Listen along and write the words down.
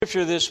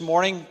Scripture this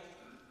morning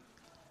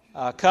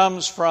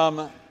comes from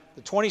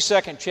the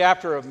 22nd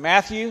chapter of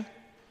Matthew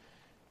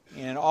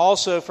and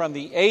also from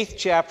the 8th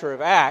chapter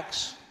of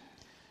Acts.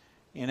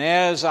 And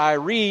as I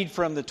read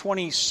from the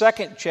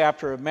 22nd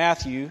chapter of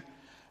Matthew,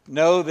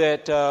 know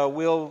that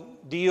we'll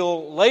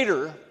deal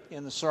later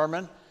in the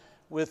sermon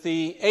with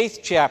the 8th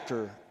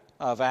chapter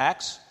of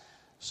Acts.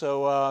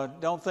 So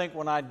don't think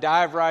when I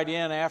dive right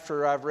in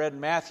after I've read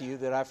Matthew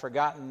that I've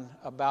forgotten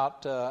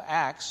about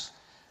Acts.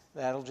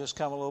 That'll just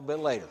come a little bit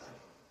later.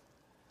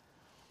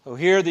 So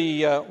here are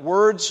the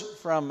words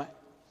from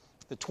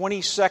the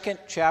 22nd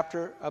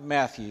chapter of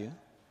Matthew,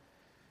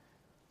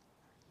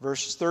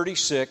 verses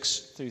 36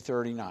 through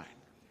 39.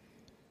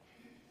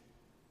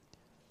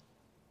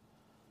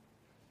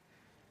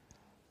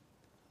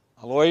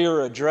 A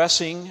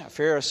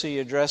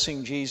Pharisee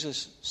addressing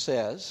Jesus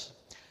says,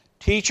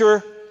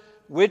 "Teacher,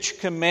 which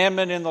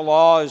commandment in the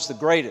law is the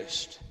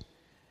greatest?"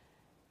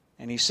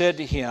 And he said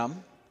to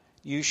him,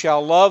 "You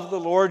shall love the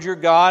Lord your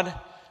God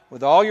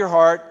with all your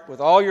heart,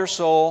 with all your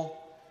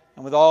soul,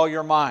 and with all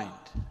your mind.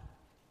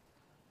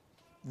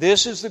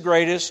 This is the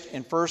greatest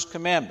and first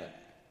commandment.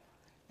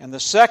 And the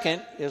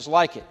second is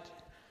like it.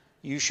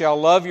 You shall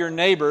love your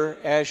neighbor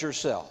as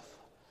yourself.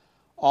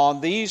 On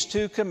these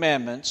two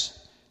commandments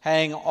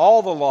hang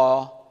all the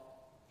law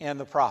and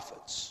the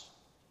prophets."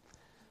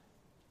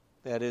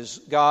 That is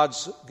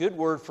God's good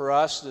word for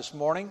us this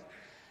morning.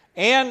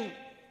 And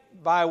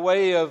by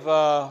way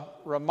of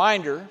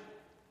reminder,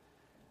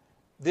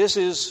 this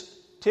is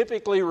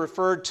typically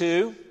referred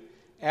to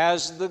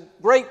as the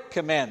Great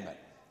Commandment.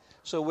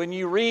 So when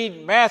you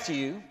read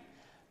Matthew,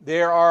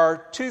 there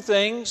are two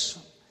things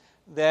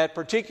that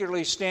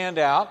particularly stand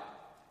out.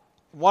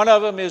 One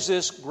of them is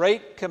this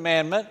Great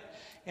Commandment,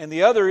 and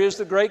the other is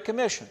the Great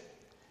Commission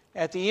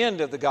at the end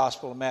of the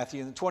Gospel of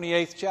Matthew in the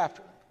 28th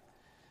chapter,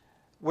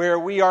 where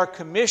we are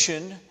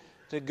commissioned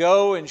to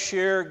go and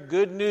share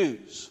good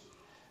news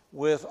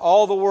with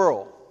all the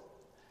world.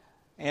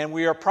 And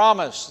we are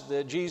promised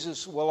that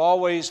Jesus will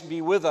always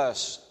be with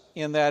us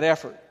in that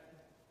effort.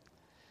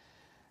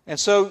 And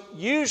so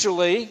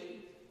usually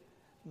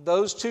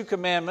those two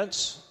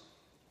commandments,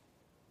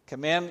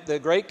 the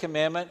Great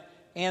Commandment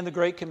and the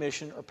Great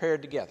Commission, are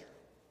paired together.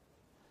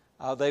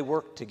 They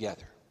work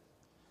together.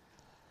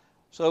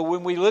 So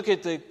when we look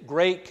at the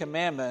Great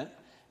Commandment,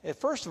 it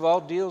first of all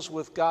deals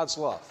with God's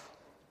love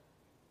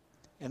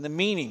and the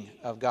meaning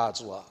of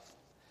God's love.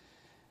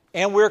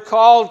 And we're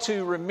called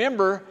to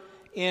remember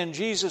in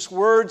Jesus'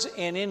 words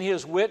and in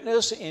His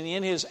witness and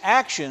in His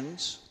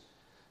actions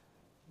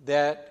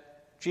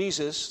that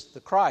Jesus, the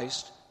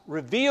Christ,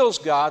 reveals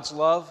God's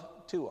love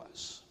to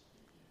us.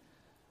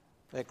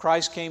 That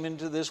Christ came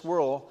into this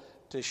world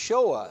to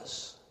show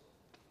us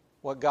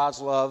what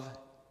God's love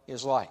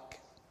is like.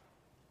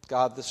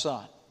 God the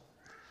Son.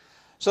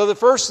 So the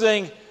first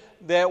thing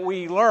that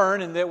we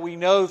learn and that we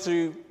know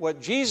through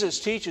what Jesus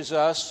teaches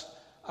us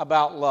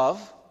about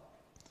love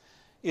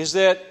is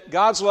that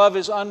God's love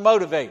is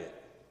unmotivated.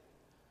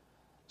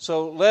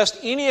 So lest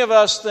any of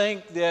us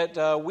think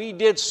that we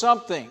did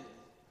something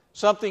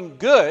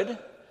good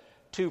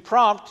to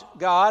prompt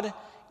God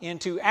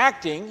into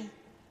acting,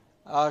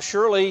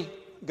 surely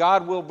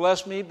God will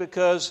bless me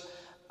because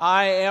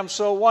I am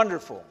so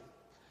wonderful.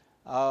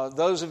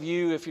 Those of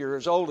you, if you're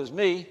as old as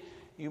me,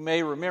 you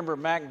may remember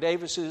Mac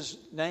Davis's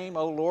name,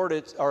 "Oh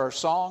Lord," or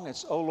song.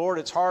 It's "Oh Lord,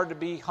 it's hard to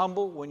be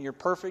humble when you're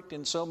perfect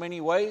in so many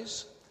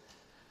ways."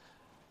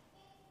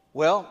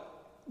 Well,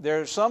 there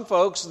are some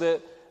folks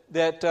that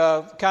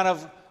kind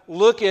of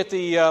look at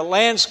the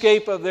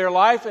landscape of their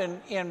life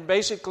and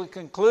basically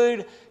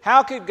conclude,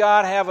 how could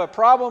God have a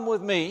problem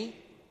with me?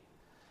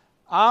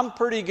 I'm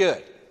pretty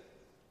good,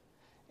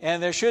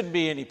 and there shouldn't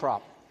be any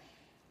problem.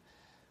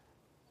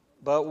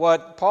 But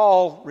what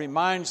Paul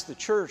reminds the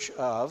church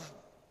of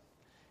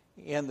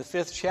in the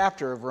 5th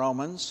chapter of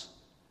Romans,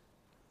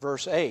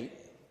 verse 8,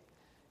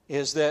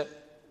 is that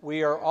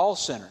we are all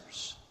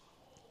sinners.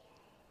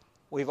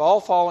 We've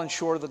all fallen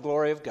short of the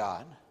glory of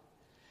God.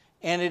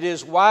 And it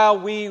is while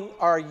we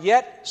are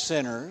yet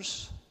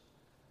sinners,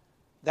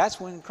 that's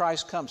when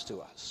Christ comes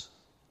to us.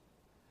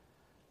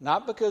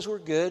 Not because we're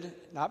good,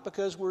 not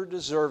because we're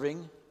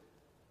deserving,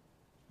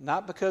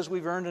 not because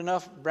we've earned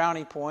enough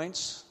brownie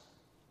points,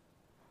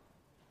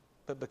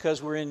 but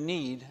because we're in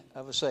need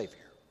of a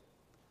Savior.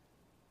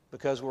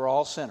 Because we're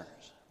all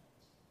sinners.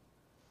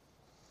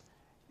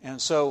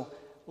 And so,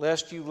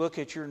 lest you look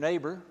at your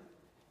neighbor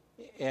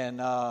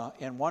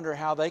and wonder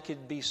how they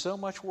could be so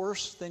much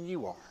worse than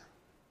you are,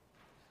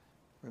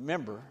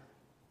 remember,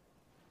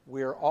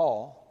 we're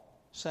all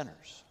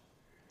sinners.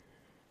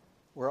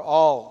 We're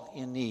all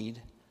in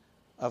need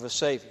of a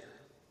Savior.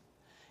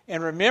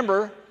 And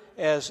remember,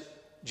 as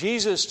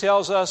Jesus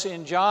tells us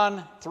in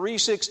John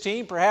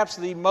 3:16, perhaps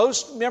the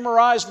most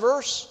memorized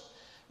verse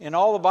in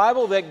all the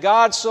Bible, that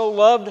God so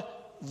loved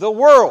the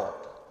world.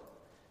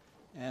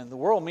 And the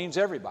world means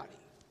everybody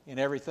and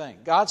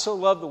everything. God so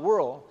loved the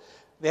world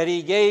that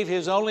He gave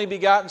His only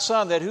begotten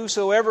Son, that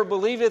whosoever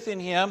believeth in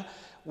Him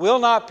will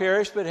not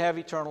perish but have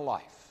eternal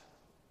life.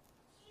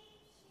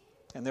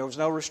 And there was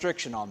no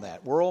restriction on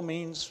that. World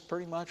means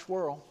pretty much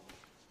world.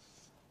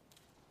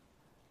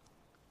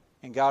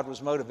 And God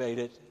was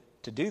motivated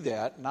to do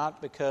that,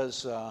 not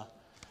because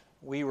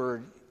we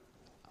were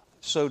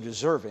so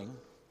deserving,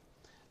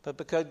 but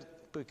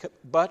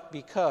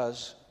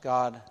because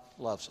God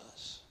loves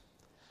us.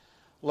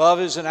 Love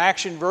is an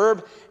action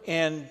verb,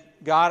 and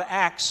God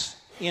acts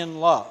in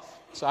love.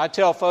 So I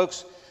tell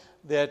folks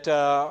that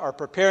are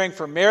preparing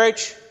for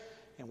marriage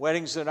and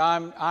weddings that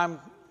I'm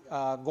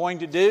going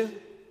to do,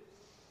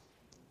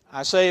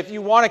 I say, if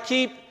you want to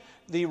keep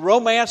the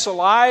romance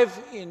alive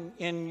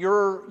in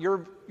your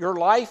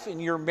life, in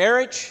your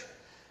marriage,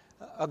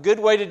 a good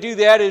way to do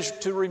that is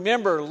to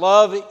remember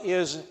love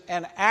is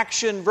an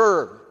action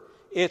verb.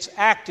 It's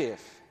active.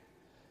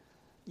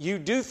 You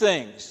do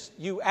things.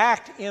 You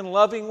act in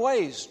loving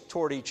ways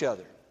toward each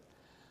other.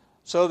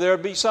 So there'll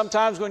be some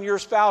times when your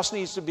spouse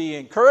needs to be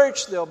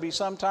encouraged. There'll be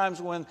some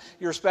times when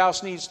your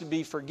spouse needs to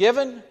be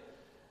forgiven.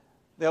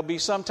 There'll be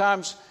some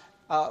times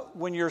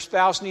when your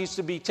spouse needs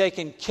to be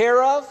taken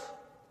care of.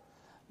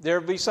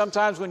 There'll be some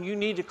times when you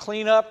need to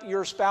clean up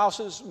your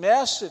spouse's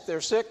mess, if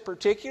they're sick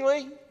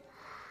particularly.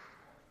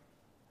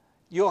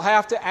 You'll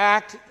have to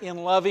act in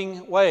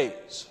loving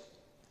ways.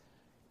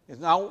 It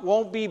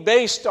won't be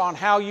based on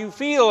how you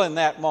feel in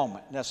that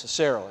moment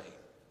necessarily.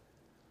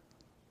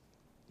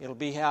 It'll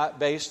be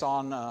based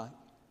on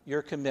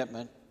your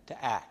commitment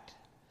to act.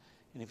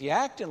 And if you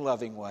act in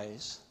loving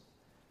ways,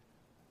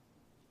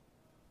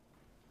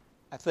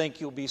 I think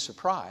you'll be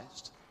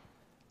surprised,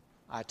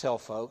 I tell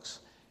folks,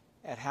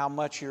 at how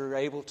much you're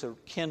able to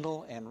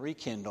kindle and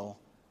rekindle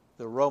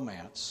the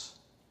romance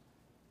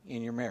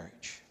in your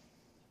marriage.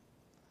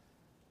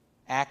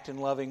 Act in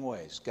loving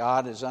ways.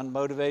 God is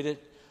unmotivated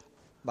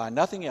by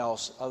nothing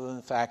else other than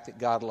the fact that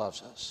God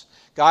loves us.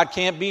 God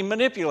can't be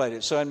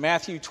manipulated. So in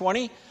Matthew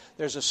 20,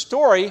 there's a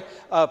story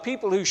of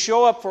people who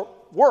show up for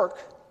work,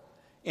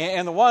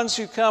 and the ones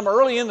who come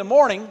early in the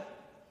morning,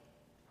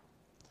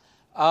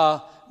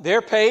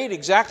 they're paid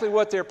exactly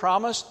what they're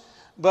promised,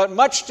 but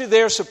much to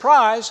their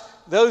surprise,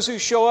 those who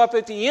show up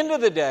at the end of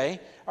the day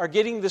are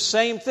getting the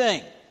same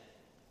thing.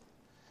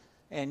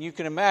 And you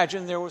can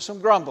imagine there was some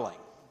grumbling,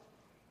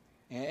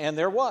 and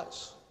there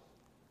was.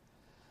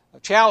 A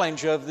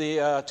challenge of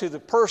to the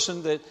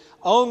person that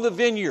owned the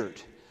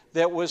vineyard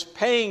that was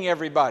paying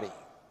everybody.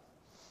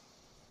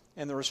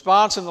 And the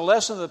response in the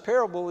lesson of the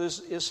parable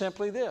is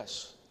simply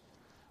this: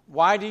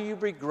 why do you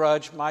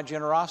begrudge my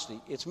generosity?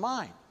 It's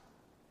mine.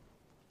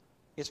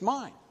 It's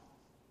mine.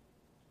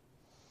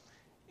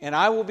 And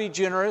I will be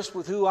generous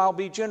with who I'll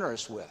be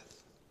generous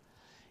with.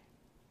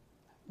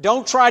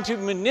 Don't try to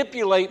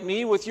manipulate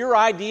me with your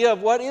idea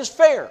of what is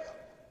fair.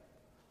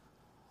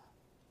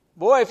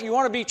 Boy, if you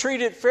want to be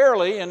treated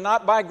fairly and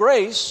not by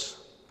grace,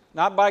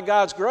 not by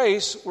God's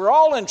grace, we're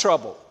all in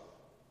trouble.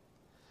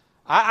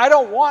 I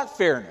don't want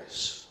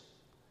fairness.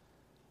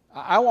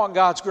 I want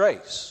God's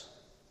grace.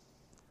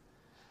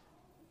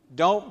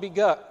 Don't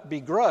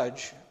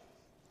begrudge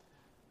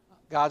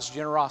God's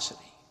generosity.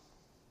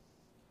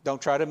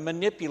 Don't try to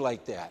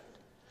manipulate that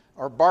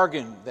or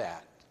bargain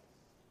that.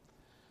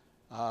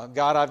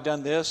 God, I've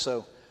done this,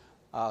 so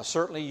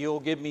certainly you'll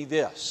give me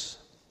this.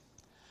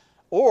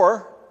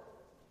 Or,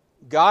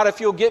 God, if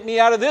you'll get me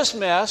out of this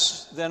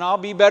mess, then I'll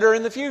be better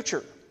in the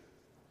future.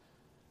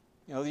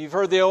 You know, you've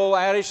heard the old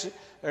adage,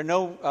 there are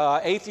no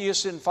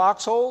atheists in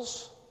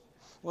foxholes.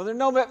 Well, there are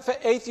no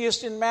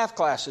atheists in math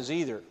classes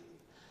either.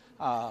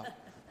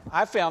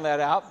 I found that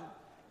out.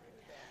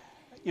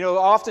 You know,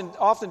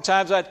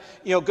 oftentimes I'd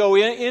go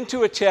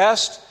into a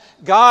test.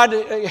 God,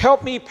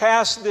 help me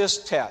pass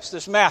this test,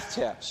 this math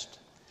test,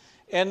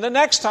 and the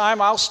next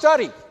time I'll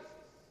study.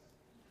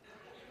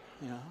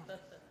 You know,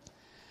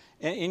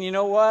 and you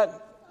know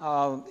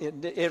what?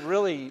 It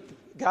really,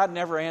 God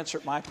never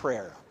answered my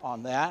prayer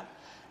on that,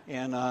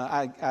 and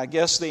I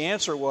guess the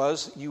answer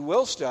was, you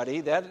will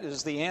study. That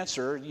is the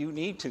answer. You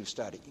need to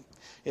study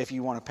if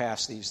you want to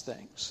pass these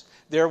things.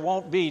 There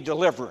won't be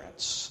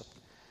deliverance.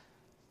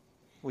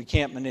 We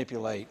can't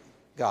manipulate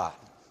God.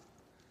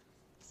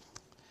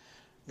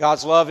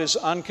 God's love is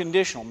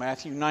unconditional.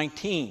 Matthew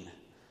 19.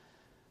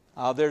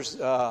 There's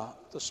the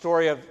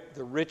story of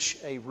a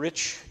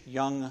rich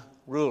young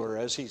ruler,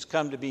 as he's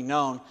come to be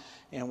known,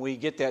 and we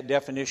get that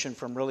definition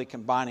from really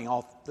combining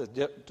all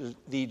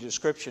the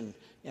description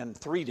in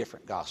 3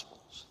 different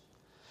Gospels.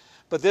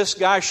 But this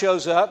guy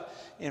shows up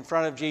in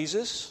front of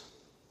Jesus,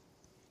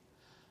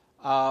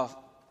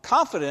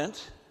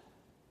 confident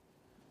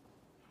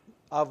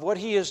of what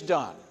he has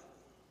done.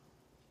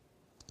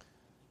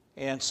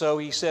 And so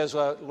he says,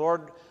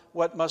 Lord,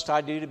 what must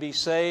I do to be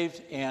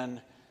saved? And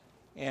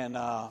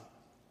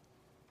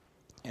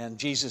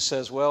Jesus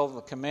says, well,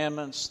 the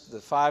commandments,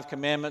 the 5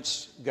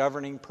 commandments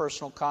governing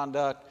personal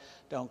conduct: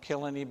 don't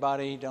kill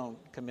anybody, don't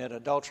commit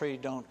adultery,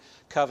 don't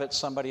covet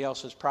somebody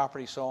else's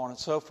property, so on and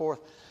so forth.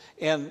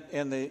 And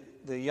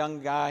the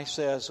young guy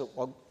says,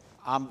 well,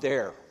 I'm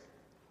there.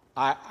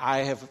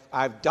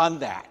 I've done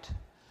that.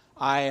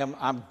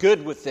 I'm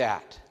good with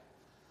that.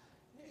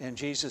 And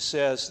Jesus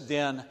says,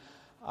 then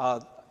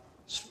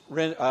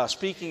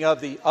speaking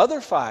of the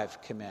other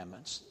 5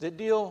 commandments that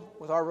deal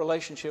with our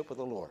relationship with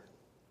the Lord.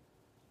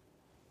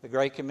 The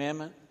great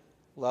commandment,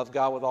 love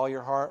God with all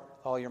your heart,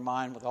 all your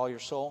mind, with all your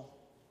soul.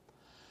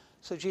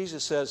 So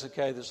Jesus says,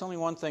 okay, there's only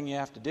one thing you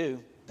have to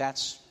do.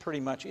 That's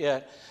pretty much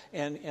it.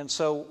 And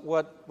so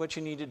what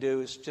you need to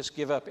do is just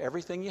give up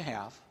everything you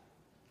have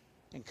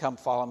and come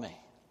follow me.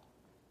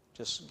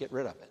 Just get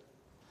rid of it.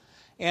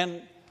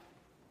 And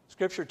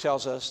Scripture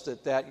tells us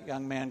that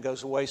young man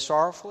goes away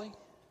sorrowfully.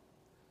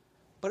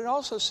 But it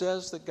also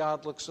says that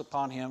God looks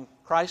upon him,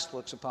 Christ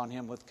looks upon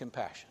him with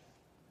compassion,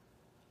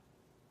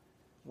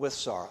 with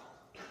sorrow,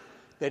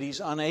 that he's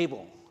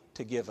unable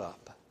to give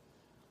up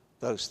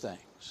those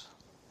things.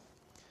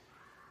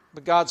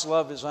 But God's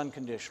love is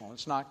unconditional.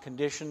 It's not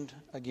conditioned,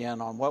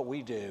 again, on what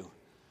we do,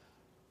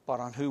 but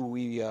on who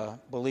we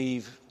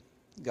believe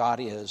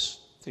God is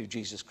through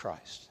Jesus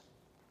Christ.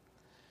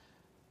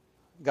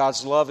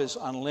 God's love is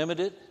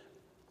unlimited,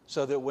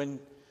 so that when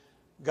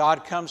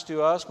God comes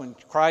to us, when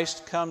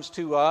Christ comes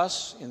to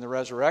us in the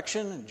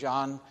resurrection, in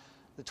John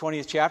the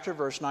 20th chapter,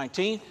 verse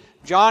 19,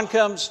 John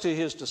comes to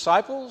his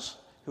disciples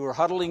who are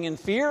huddling in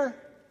fear,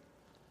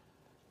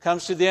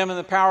 comes to them in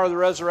the power of the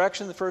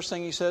resurrection. The first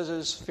thing he says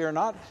is, fear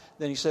not.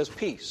 Then he says,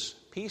 peace.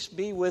 Peace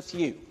be with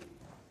you.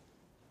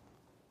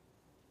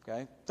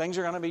 Okay? Things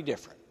are going to be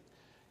different.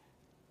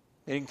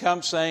 He can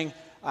come saying,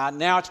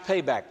 now it's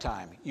payback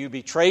time. You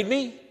betrayed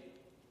me.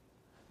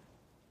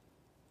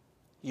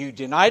 You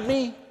denied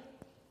me.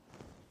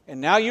 And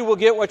now you will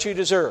get what you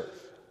deserve.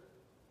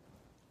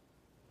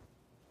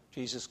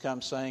 Jesus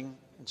comes saying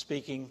and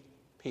speaking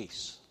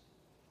peace.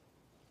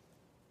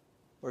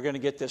 We're going to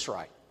get this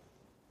right.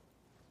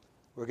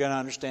 We're going to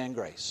understand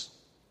grace.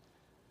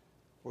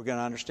 We're going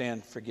to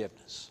understand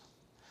forgiveness.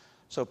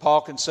 So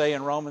Paul can say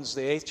in Romans,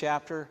 the 8th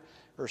chapter,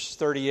 verses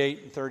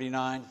 38 and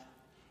 39,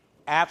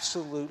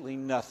 absolutely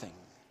nothing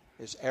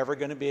is ever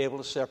going to be able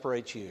to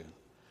separate you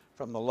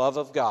from the love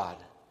of God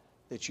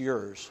that's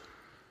yours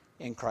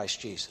in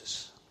Christ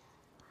Jesus.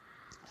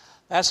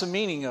 That's the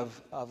meaning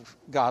of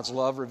God's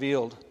love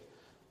revealed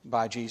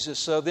by Jesus.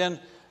 So then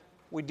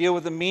we deal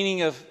with the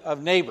meaning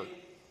of neighbor.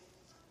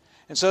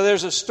 And so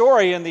there's a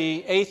story in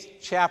the 8th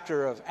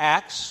chapter of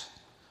Acts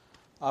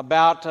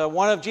about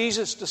one of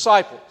Jesus'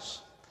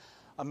 disciples,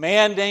 a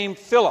man named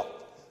Philip.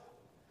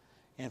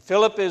 And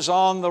Philip is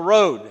on the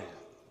road,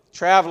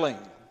 traveling,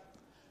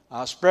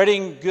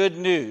 spreading good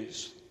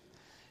news.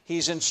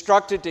 He's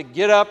instructed to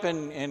get up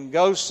and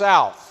go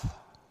south,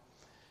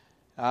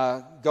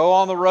 go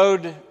on the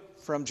road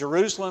from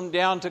Jerusalem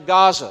down to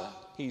Gaza,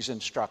 he's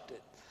instructed.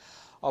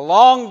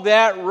 Along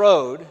that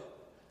road,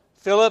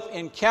 Philip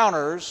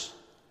encounters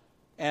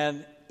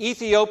an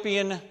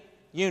Ethiopian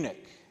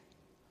eunuch,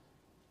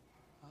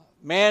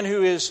 man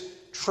who is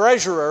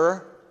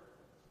treasurer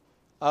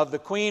of the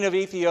Queen of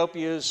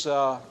Ethiopia's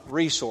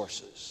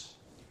resources.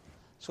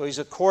 So he's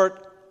a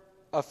court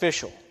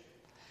official.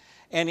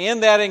 And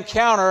in that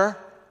encounter,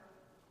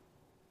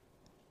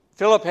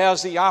 Philip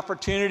has the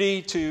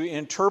opportunity to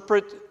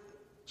interpret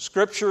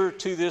Scripture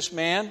to this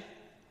man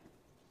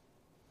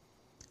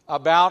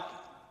about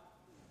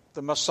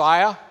the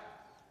Messiah,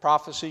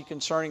 prophecy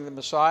concerning the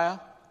Messiah,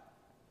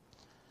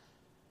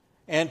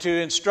 and to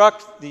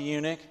instruct the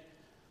eunuch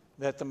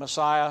that the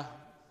Messiah,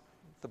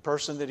 the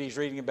person that he's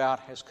reading about,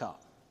 has come.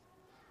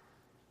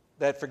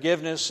 That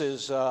forgiveness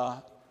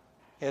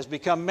has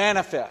become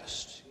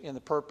manifest in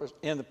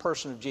the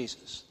person of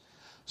Jesus.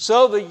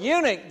 So the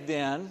eunuch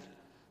then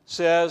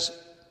says,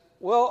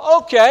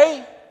 well,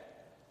 okay,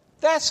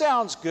 that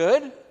sounds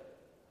good.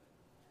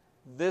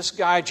 This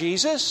guy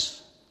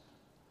Jesus.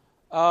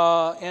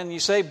 And you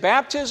say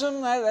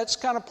baptism, that's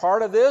kind of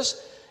part of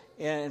this.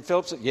 And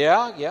Philip said,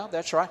 yeah,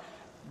 that's right.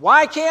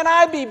 Why can't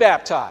I be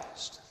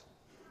baptized?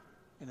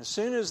 And as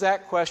soon as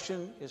that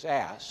question is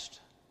asked,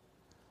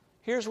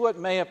 here's what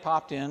may have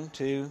popped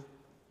into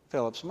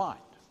Philip's mind.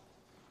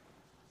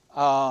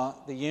 The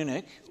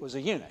eunuch was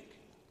a eunuch.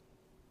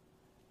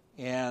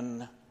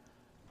 And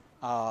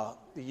the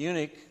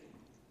eunuch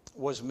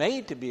was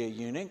made to be a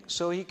eunuch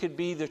so he could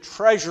be the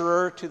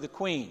treasurer to the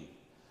queen.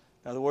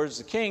 In other words,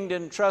 the king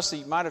didn't trust,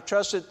 he might have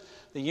trusted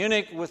the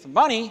eunuch with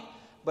money,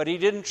 but he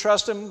didn't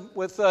trust him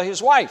with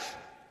his wife.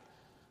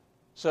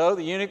 So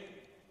the eunuch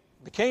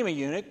became a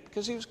eunuch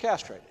because he was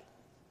castrated.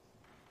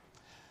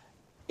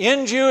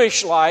 In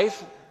Jewish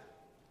life,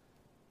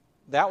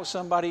 that was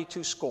somebody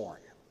to scorn.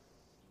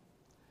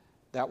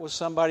 That was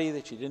somebody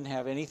that you didn't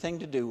have anything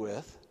to do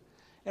with.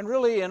 And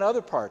really, in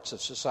other parts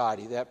of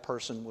society, that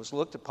person was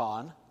looked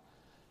upon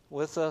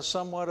with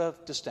somewhat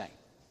of disdain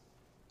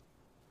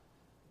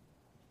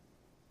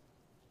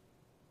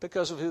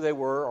because of who they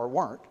were or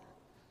weren't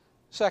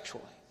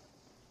sexually.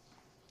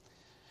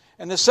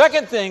 And the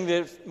second thing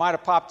that might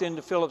have popped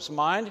into Philip's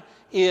mind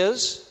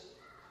is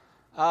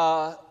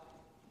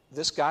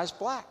this guy's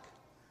black.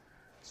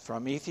 He's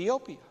from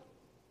Ethiopia.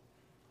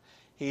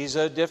 He's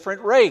a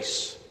different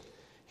race.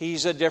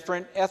 He's a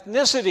different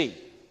ethnicity.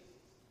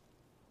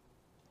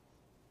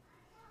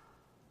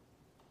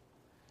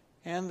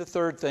 And the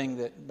third thing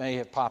that may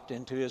have popped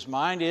into his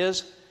mind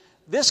is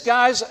This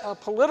guy's a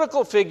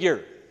political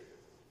figure.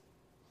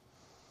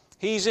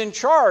 He's in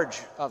charge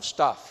of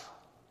stuff.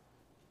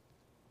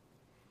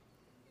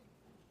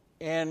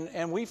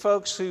 And we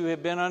folks who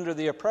have been under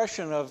the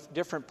oppression of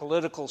different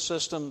political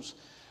systems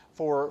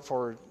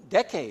for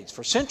decades,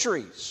 for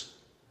centuries,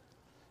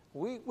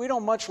 we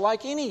don't much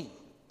like any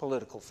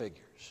political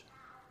figures.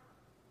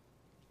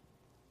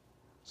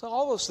 So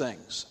all those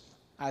things,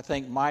 I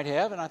think, might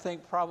have, and I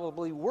think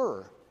probably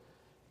were,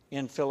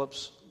 in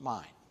Philip's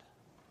mind.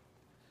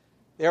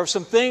 There are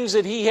some things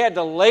that he had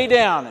to lay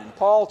down, and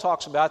Paul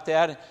talks about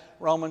that in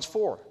Romans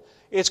 4.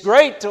 It's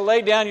great to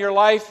lay down your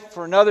life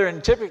for another,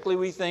 and typically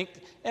we think,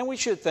 and we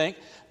should think,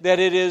 that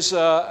it is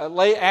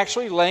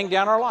actually laying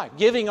down our life,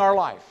 giving our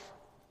life,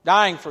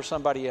 dying for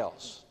somebody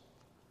else.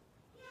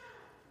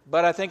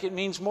 But I think it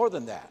means more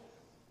than that.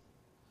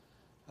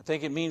 I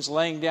think it means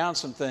laying down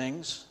some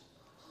things,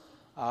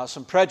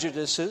 some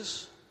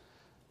prejudices,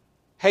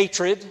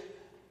 hatred,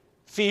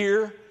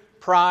 fear,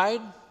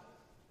 pride,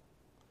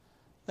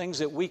 things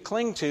that we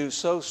cling to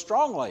so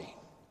strongly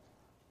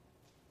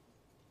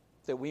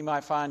that we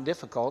might find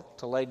difficult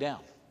to lay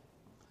down.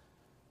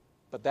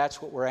 But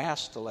that's what we're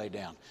asked to lay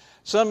down.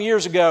 Some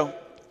years ago,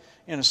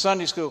 in a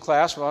Sunday school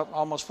class, well,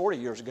 almost 40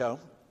 years ago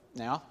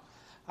now,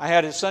 I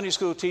had a Sunday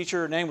school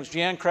teacher. Her name was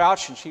Jan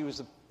Crouch, and she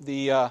was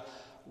the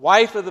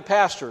wife of the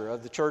pastor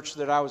of the church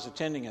that I was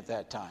attending at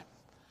that time.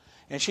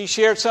 And she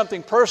shared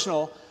something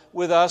personal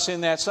with us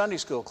in that Sunday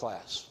school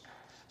class,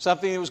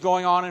 something that was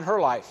going on in her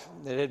life,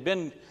 that had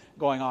been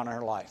going on in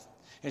her life.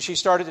 And she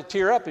started to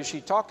tear up as she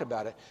talked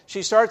about it.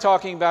 She started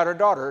talking about her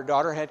daughter. Her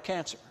daughter had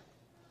cancer.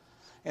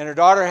 And her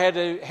daughter had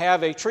to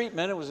have a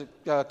treatment. It was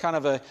a kind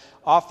of a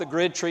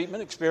off-the-grid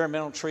treatment,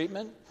 experimental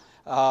treatment.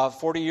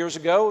 40 years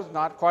ago,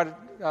 not quite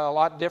a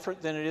lot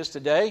different than it is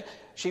today.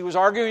 She was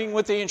arguing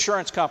with the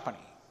insurance company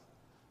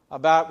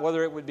about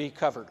whether it would be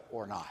covered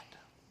or not.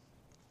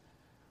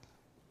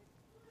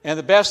 And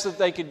the best that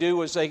they could do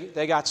was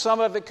they got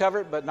some of it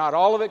covered, but not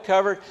all of it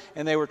covered,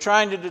 and they were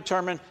trying to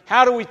determine,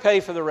 how do we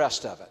pay for the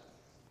rest of it?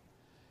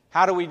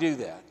 How do we do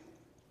that?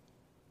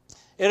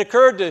 It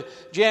occurred to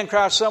Jan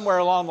Crouch somewhere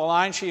along the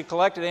line. She had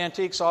collected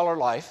antiques all her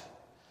life,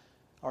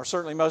 or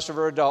certainly most of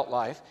her adult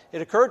life.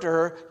 It occurred to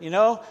her,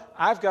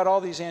 I've got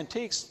all these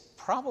antiques.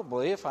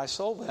 Probably if I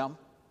sold them,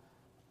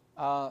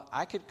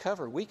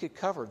 we could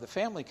cover, the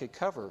family could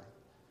cover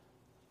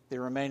the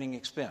remaining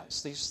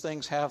expense. These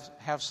things have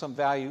some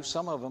value.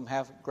 Some of them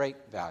have great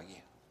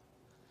value.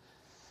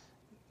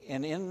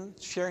 And in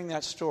sharing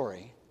that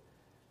story,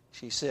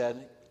 she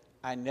said,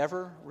 I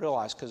never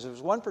realized, because there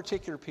was one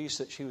particular piece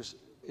that she was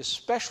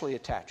especially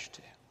attached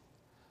to,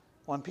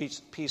 one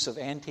piece of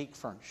antique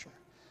furniture,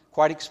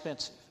 quite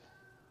expensive.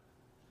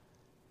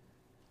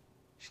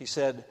 She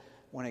said,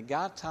 when it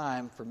got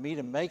time for me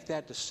to make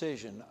that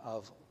decision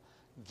of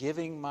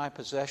giving my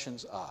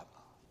possessions up,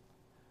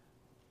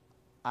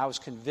 I was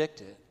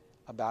convicted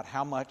about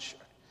how much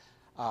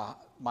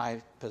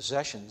my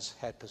possessions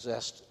had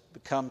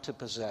become to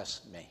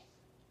possess me.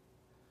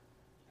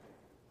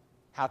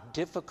 How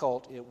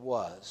difficult it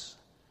was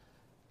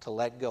to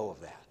let go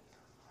of that.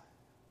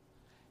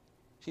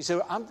 She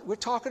said, we're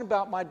talking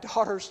about my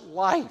daughter's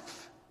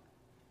life.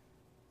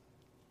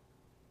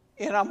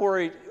 And I'm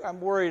worried.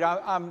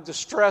 I'm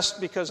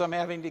distressed because I'm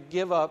having to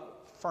give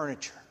up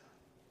furniture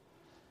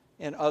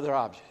and other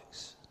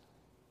objects.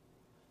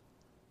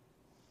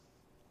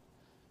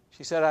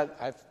 She said,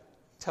 I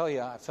tell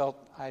you, I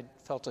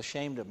felt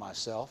ashamed of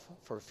myself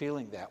for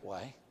feeling that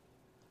way.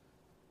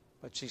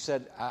 But she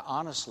said,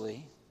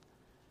 honestly,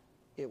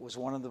 it was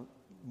one of the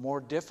more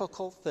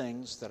difficult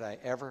things that I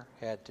ever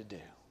had to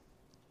do.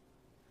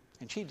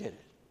 And she did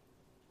it.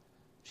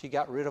 She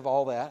got rid of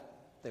all that.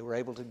 They were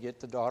able to get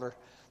the daughter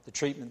the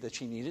treatment that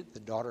she needed. The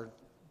daughter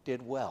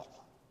did well,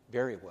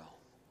 very well,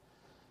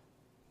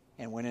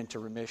 and went into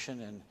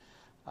remission and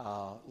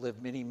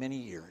lived many, many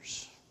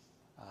years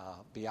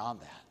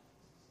beyond that.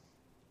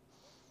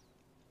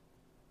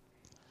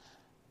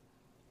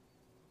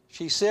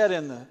 She said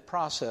in the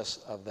process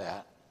of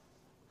that,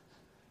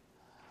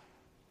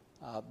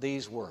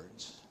 these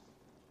words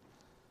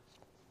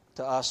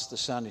to us, the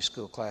Sunday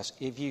school class: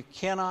 if you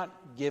cannot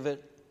give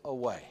it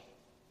away,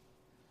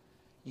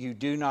 you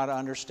do not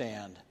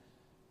understand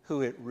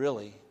who it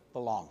really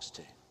belongs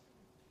to.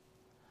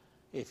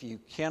 If you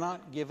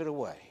cannot give it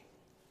away,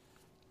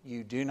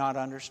 you do not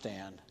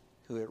understand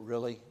who it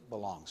really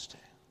belongs to.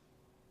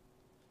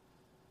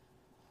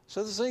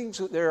 So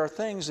there are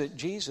things that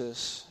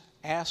Jesus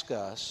asks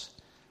us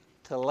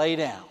to lay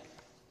down,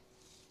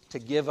 to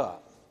give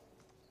up,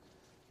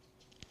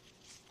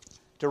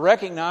 to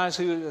recognize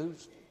who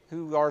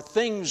our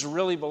things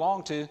really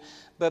belong to,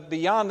 but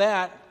beyond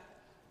that,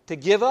 to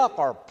give up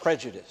our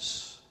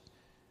prejudice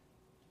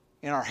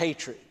and our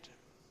hatred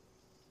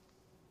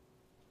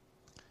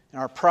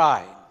and our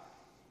pride,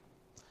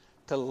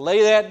 to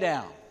lay that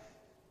down,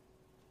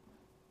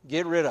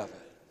 get rid of it.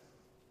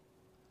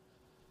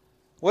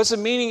 What's the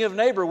meaning of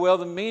neighbor? Well,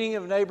 the meaning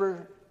of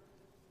neighbor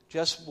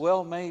just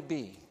may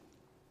be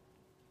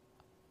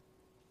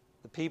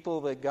the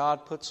people that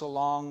God puts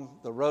along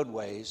the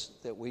roadways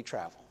that we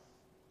travel,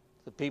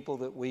 the people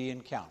that we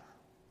encounter,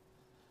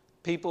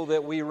 people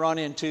that we run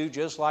into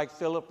just like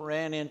Philip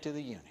ran into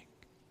the eunuch.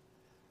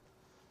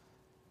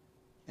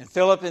 And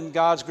Philip, in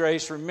God's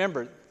grace,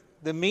 remembered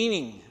the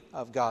meaning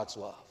of God's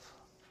love.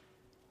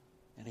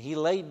 And he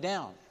laid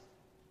down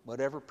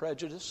whatever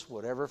prejudice,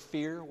 whatever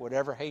fear,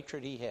 whatever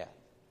hatred he had.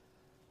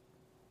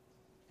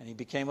 And he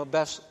became a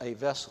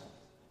vessel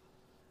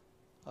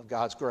of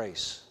God's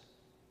grace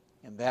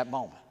in that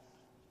moment.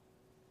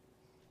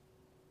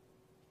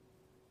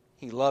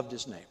 He loved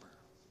his neighbor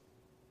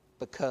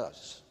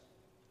because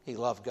he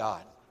loved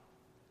God.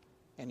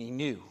 And he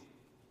knew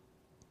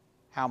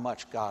how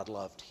much God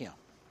loved him.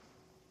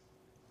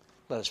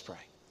 Let us pray.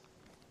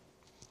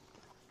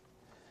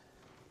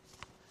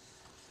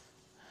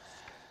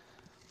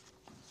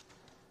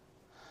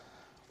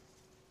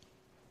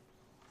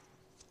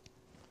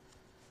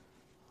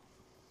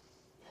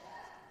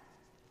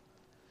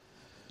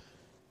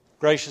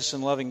 Gracious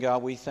and loving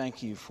God, we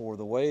thank you for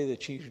the way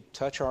that you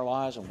touch our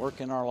lives and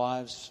work in our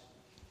lives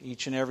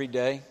each and every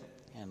day.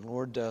 And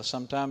Lord,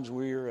 sometimes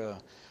we're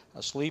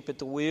asleep at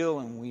the wheel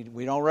and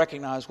we don't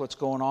recognize what's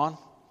going on.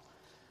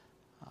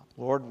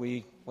 Lord,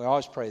 we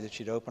always pray that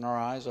you'd open our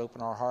eyes,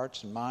 open our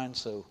hearts and minds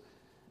so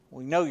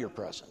we know your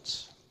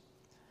presence.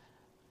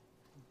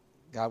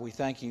 God, we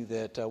thank you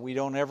that we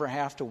don't ever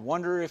have to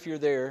wonder if you're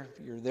there.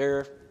 You're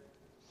there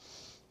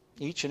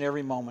each and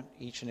every moment,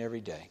 each and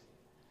every day.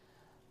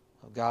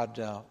 Oh God,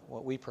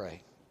 what we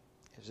pray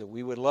is that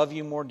we would love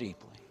you more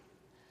deeply.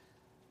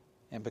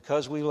 And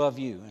because we love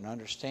you and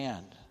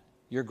understand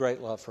your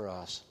great love for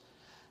us,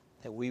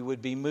 that we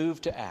would be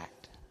moved to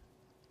act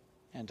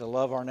and to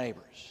love our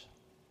neighbors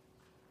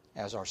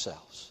as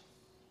ourselves.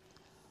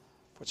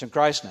 For it's in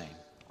Christ's name,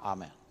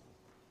 amen.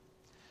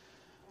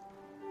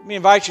 Let me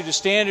invite you to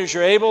stand as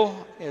you're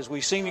able as we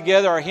sing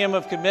together our hymn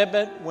of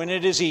commitment, When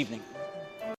It Is Evening.